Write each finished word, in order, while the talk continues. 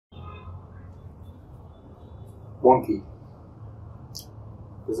Monkey.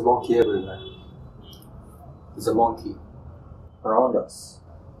 There's a monkey everywhere. There's a monkey around us.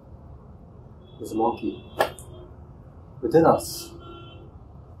 There's a monkey within us.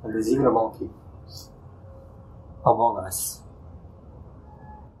 And there's even a monkey among us.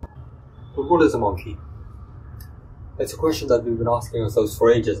 But what is a monkey? It's a question that we've been asking ourselves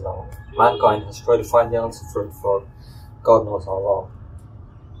for ages now. Mankind has tried to find the answer for it for God knows how long.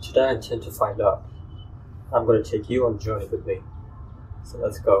 Today I intend to find out. I'm going to take you on a journey with me. So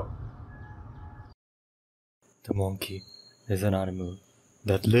let's go. The monkey is an animal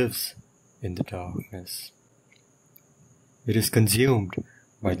that lives in the darkness. It is consumed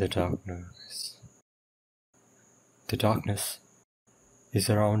by the darkness. The darkness is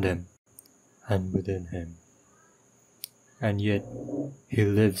around him and within him. And yet, he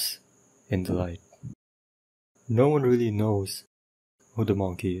lives in the light. No one really knows who the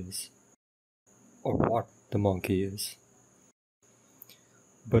monkey is, or what the monkey is.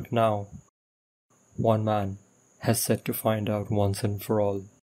 But now, one man has set to find out once and for all,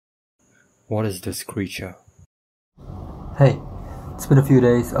 what is this creature? Hey, it's been a few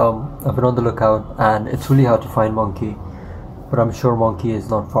days. I've been on the lookout, and it's really hard to find Monkey. But I'm sure Monkey is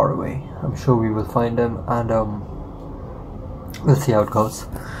not far away. I'm sure we will find him, and we'll see how it goes.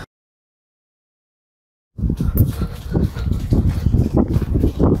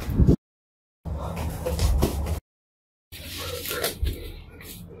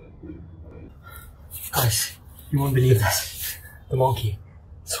 Guys, you won't believe this. The monkey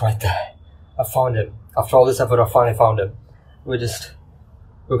is right there. I found him. After all this effort, I finally found him. We're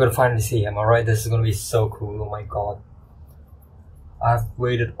gonna finally see him, alright? This is gonna be so cool, oh my god. I've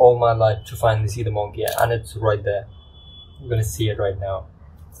waited all my life to finally see the monkey, and it's right there. I'm gonna see it right now.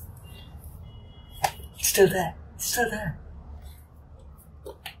 It's still there. It's still there.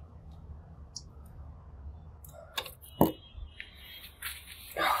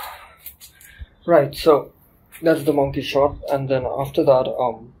 Right, so that's the monkey shot, and then after that,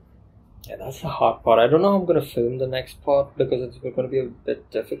 yeah, that's the hard part. I don't know how I'm gonna film the next part because it's gonna be a bit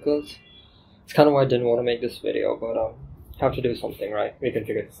difficult. It's kind of why I didn't want to make this video, but have to do something, right? We can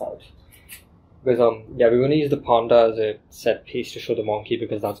figure this out. Because yeah, we're gonna use the panda as a set piece to show the monkey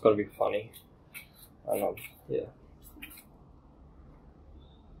because that's gonna be funny. And yeah.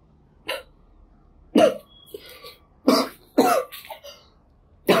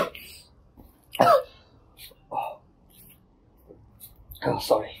 Oh,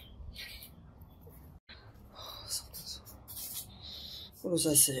 sorry. What was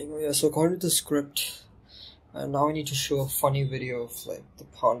I saying? Oh yeah, so according to the script, now I need to show a funny video of like the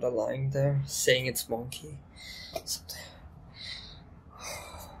panda lying there saying it's monkey. Something.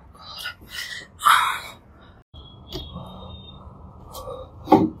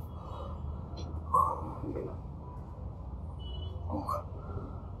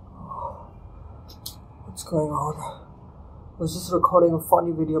 What's going on? I was just recording a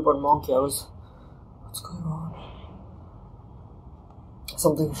funny video about monkey. What's going on?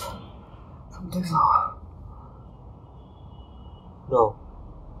 Something's No.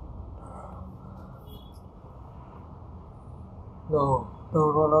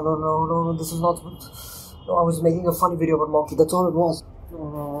 No, this is not. No, I was making a funny video about monkey. That's all it was.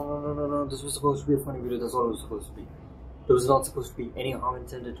 No. This was supposed to be a funny video. That's all it was supposed to be. There was not supposed to be any harm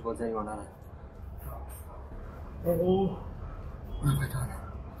intended towards anyone. Oh. What have I done?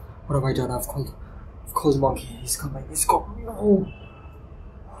 What have I done? I've called Monkey. He's coming. He's coming. No.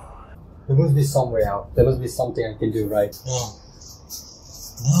 There must be some way out. There must be something I can do, right? No.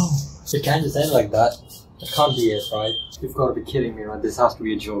 It can't just end like that. That can't be it, right? You've got to be kidding me, right? This has to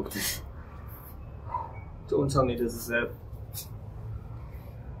be a joke. Don't tell me this is it.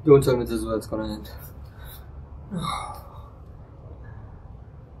 Don't tell me this is where it's gonna end. There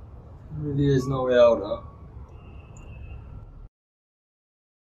really is no way out, huh?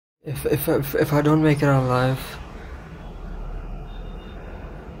 If I don't make it out alive,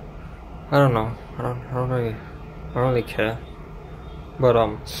 I don't know. I don't really care. But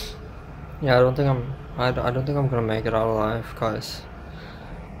yeah, I don't think I'm gonna make it out alive, guys.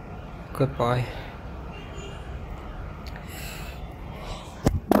 Goodbye.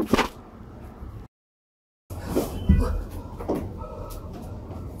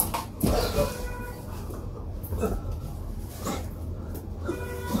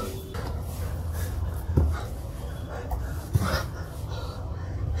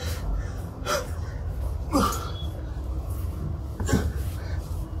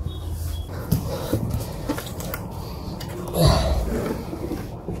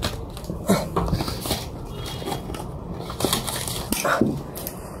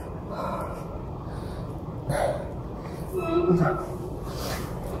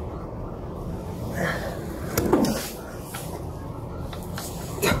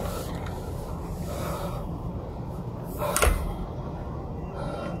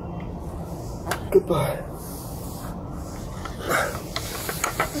 Goodbye.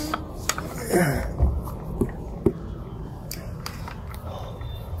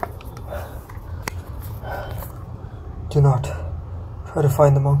 Do not try to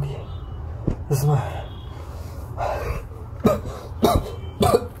find the monkey. This is my...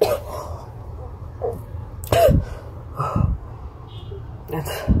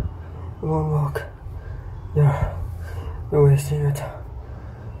 It won't walk. You're wasting your time.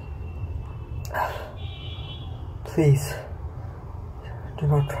 Please, do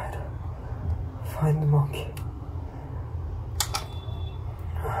not try to find the monkey.